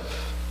live,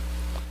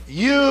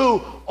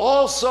 you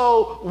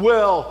also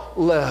will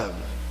live.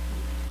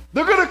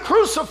 They're going to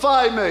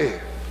crucify me.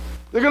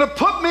 They're going to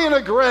put me in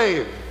a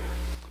grave,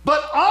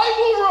 but I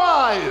will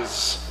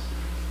rise.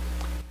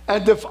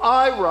 And if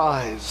I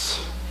rise,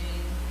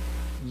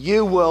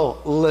 you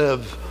will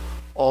live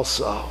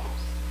also.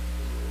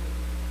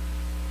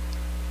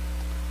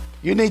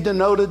 You need to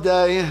know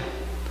today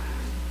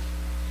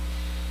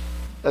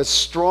as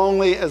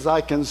strongly as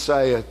I can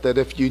say it, that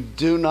if you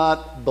do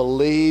not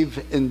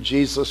believe in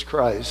Jesus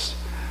Christ,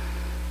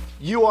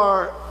 you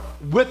are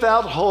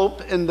without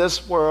hope in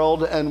this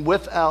world and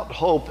without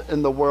hope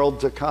in the world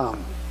to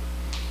come.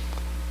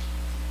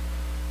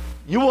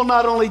 You will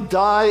not only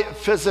die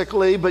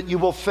physically, but you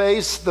will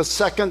face the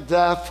second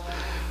death,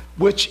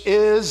 which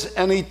is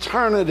an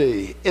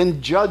eternity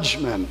in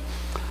judgment,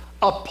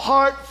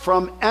 apart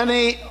from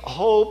any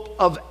hope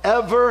of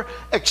ever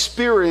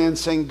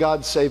experiencing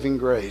God's saving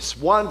grace.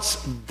 Once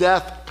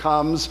death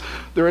comes,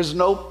 there is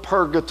no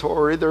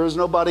purgatory. There is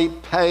nobody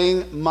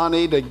paying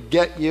money to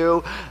get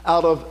you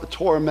out of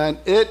torment.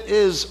 It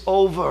is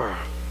over.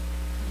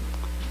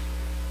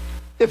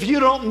 If you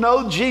don't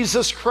know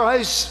Jesus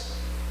Christ,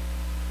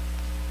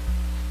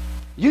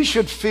 you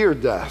should fear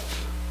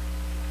death.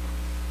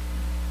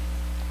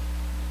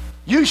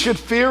 You should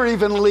fear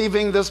even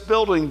leaving this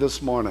building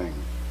this morning.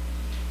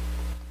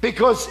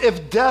 Because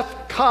if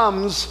death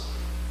comes,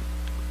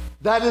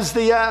 that is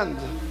the end.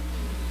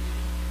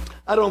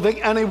 I don't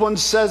think anyone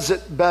says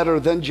it better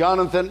than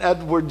Jonathan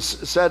Edwards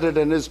said it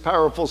in his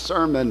powerful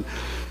sermon,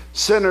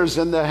 Sinners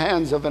in the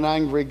Hands of an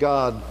Angry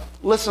God.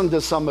 Listen to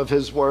some of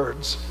his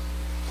words.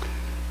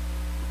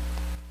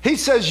 He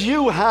says,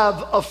 "You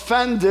have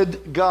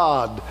offended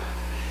God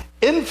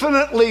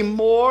infinitely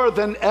more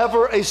than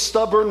ever a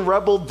stubborn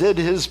rebel did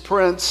his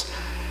prince,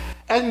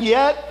 and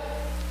yet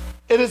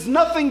it is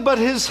nothing but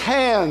his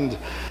hand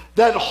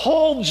that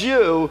holds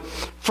you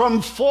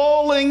from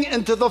falling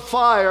into the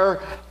fire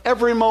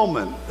every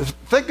moment."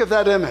 Think of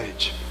that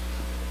image.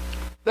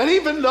 That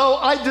even though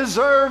I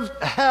deserved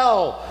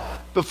hell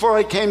before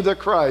I came to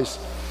Christ,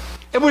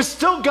 it was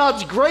still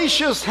God's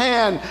gracious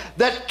hand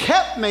that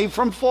kept me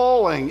from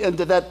falling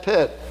into that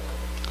pit.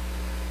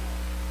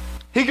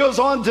 He goes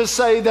on to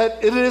say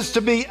that it is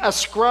to be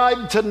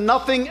ascribed to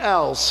nothing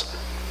else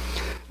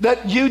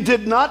that you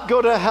did not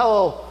go to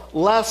hell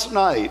last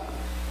night,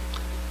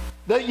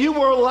 that you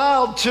were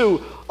allowed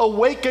to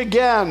awake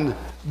again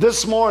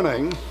this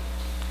morning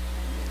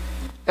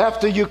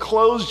after you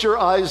closed your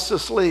eyes to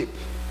sleep.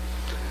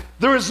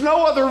 There is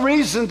no other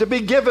reason to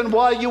be given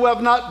why you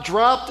have not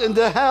dropped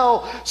into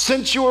hell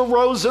since you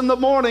arose in the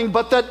morning,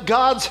 but that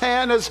God's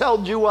hand has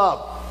held you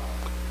up.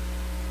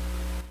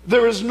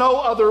 There is no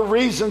other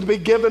reason to be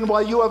given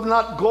why you have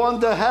not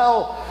gone to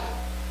hell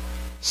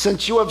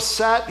since you have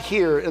sat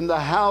here in the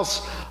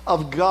house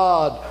of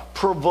God,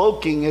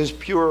 provoking his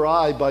pure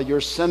eye by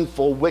your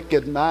sinful,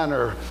 wicked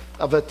manner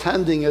of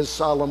attending his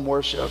solemn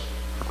worship.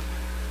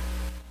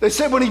 They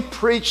said when he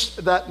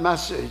preached that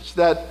message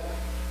that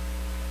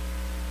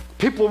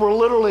people were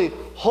literally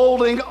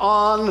holding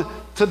on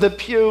to the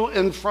pew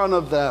in front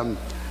of them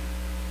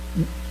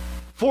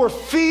for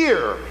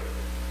fear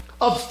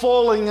of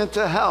falling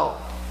into hell.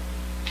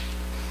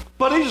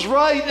 But he's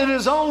right, it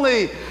is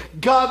only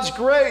God's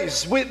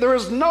grace. There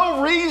is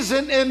no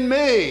reason in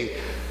me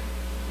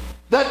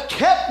that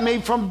kept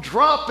me from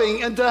dropping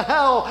into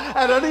hell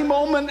at any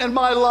moment in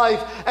my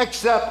life,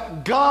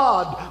 except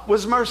God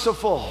was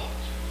merciful.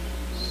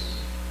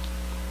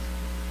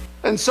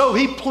 And so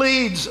he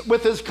pleads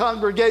with his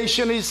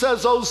congregation. He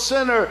says, "O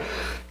sinner,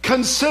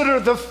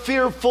 consider the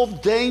fearful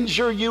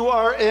danger you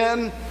are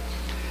in.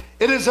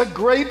 It is a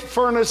great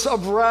furnace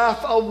of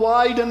wrath, a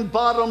wide and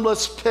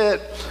bottomless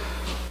pit,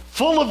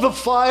 full of the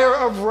fire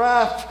of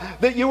wrath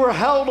that you are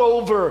held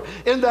over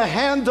in the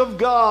hand of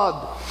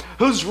God,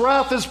 whose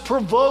wrath is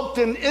provoked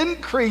and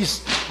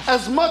increased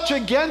as much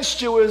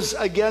against you as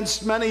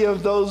against many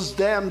of those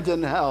damned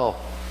in hell.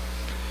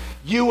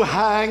 You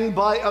hang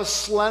by a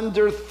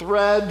slender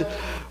thread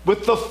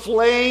with the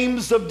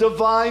flames of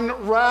divine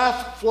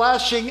wrath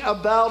flashing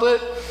about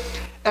it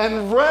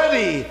and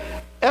ready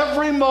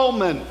every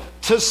moment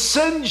to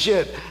singe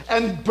it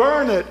and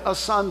burn it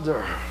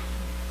asunder."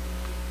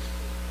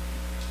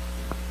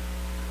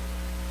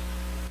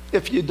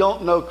 If you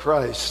don't know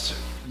Christ,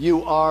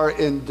 you are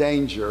in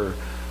danger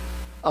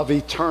of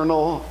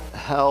eternal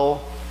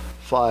hell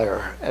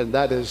fire. And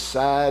that is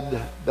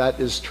sad,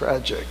 that is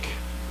tragic.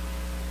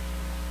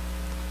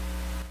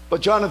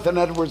 But Jonathan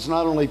Edwards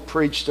not only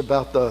preached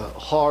about the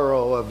horror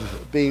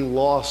of being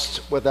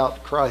lost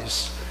without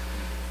Christ,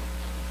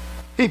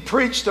 he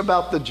preached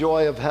about the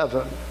joy of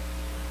heaven.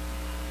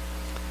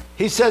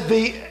 He said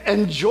the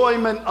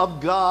enjoyment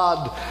of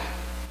God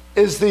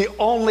is the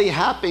only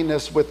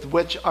happiness with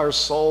which our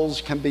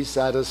souls can be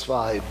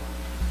satisfied.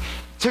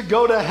 To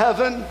go to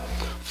heaven,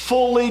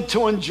 fully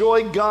to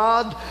enjoy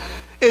God,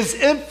 is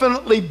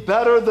infinitely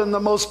better than the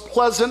most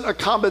pleasant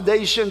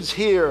accommodations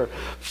here.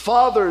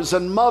 Fathers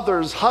and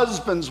mothers,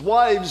 husbands,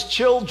 wives,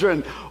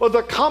 children, or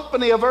the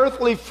company of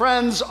earthly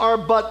friends are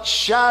but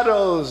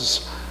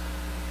shadows.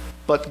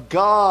 But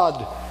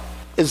God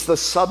is the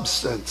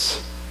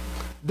substance.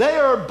 They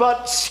are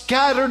but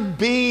scattered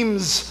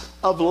beams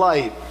of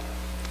light.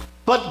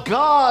 But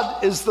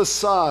God is the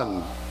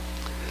sun.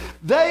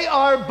 They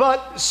are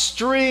but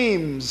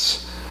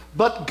streams,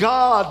 but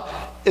God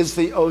is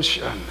the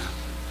ocean.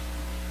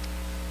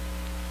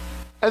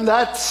 And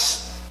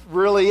that's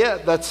really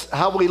it. That's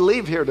how we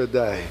leave here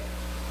today.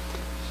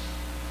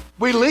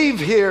 We leave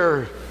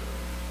here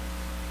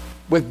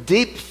with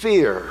deep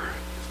fear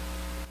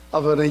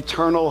of an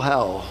eternal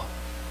hell.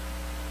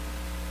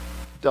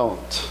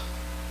 Don't.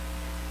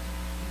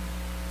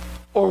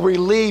 Or we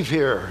leave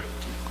here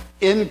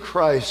in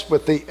Christ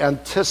with the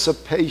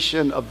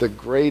anticipation of the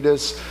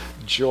greatest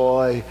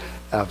joy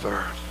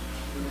ever.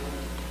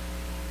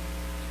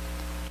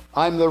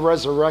 I'm the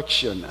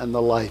resurrection and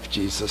the life,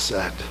 Jesus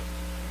said.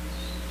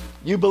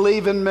 You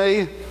believe in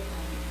me,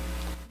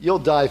 you'll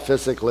die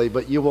physically,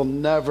 but you will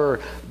never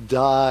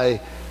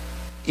die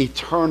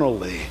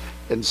eternally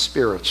and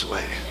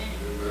spiritually.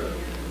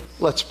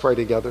 Let's pray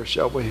together,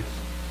 shall we?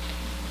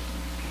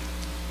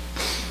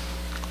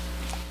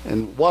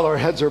 And while our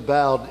heads are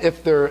bowed,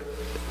 if there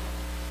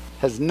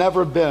has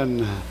never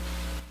been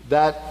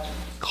that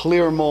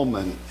clear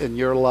moment in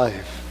your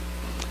life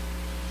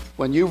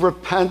when you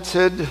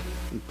repented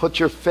and put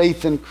your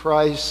faith in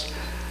Christ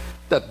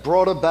that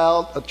brought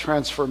about a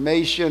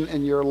transformation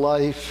in your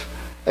life,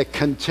 a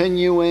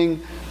continuing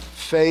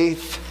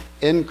faith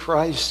in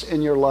Christ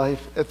in your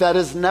life, if that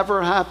has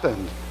never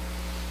happened,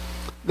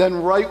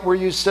 then right where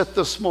you sit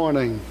this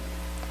morning,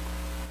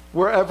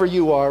 wherever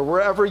you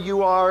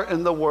are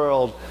in the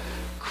world,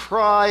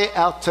 cry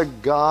out to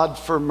God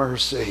for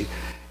mercy.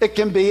 It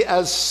can be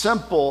as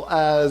simple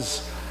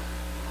as,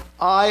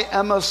 I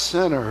am a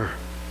sinner.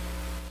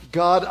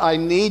 God, I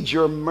need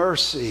your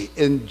mercy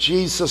in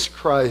Jesus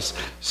Christ.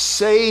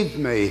 Save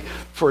me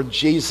for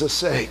Jesus'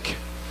 sake.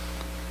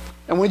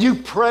 And when you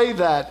pray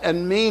that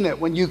and mean it,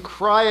 when you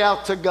cry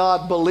out to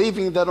God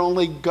believing that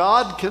only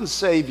God can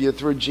save you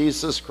through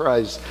Jesus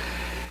Christ,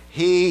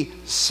 He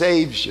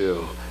saves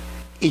you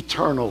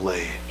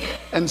eternally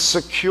and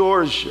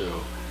secures you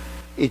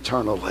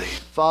eternally.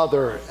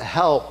 Father,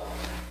 help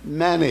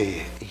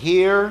many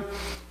here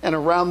and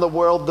around the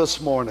world this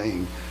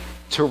morning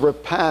to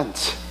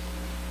repent,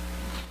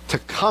 to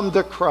come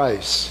to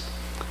Christ,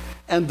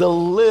 and to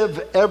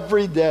live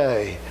every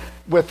day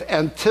with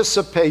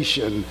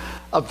anticipation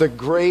of the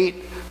great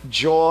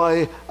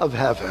joy of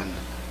heaven.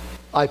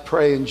 I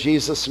pray in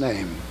Jesus'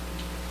 name,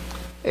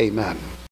 amen.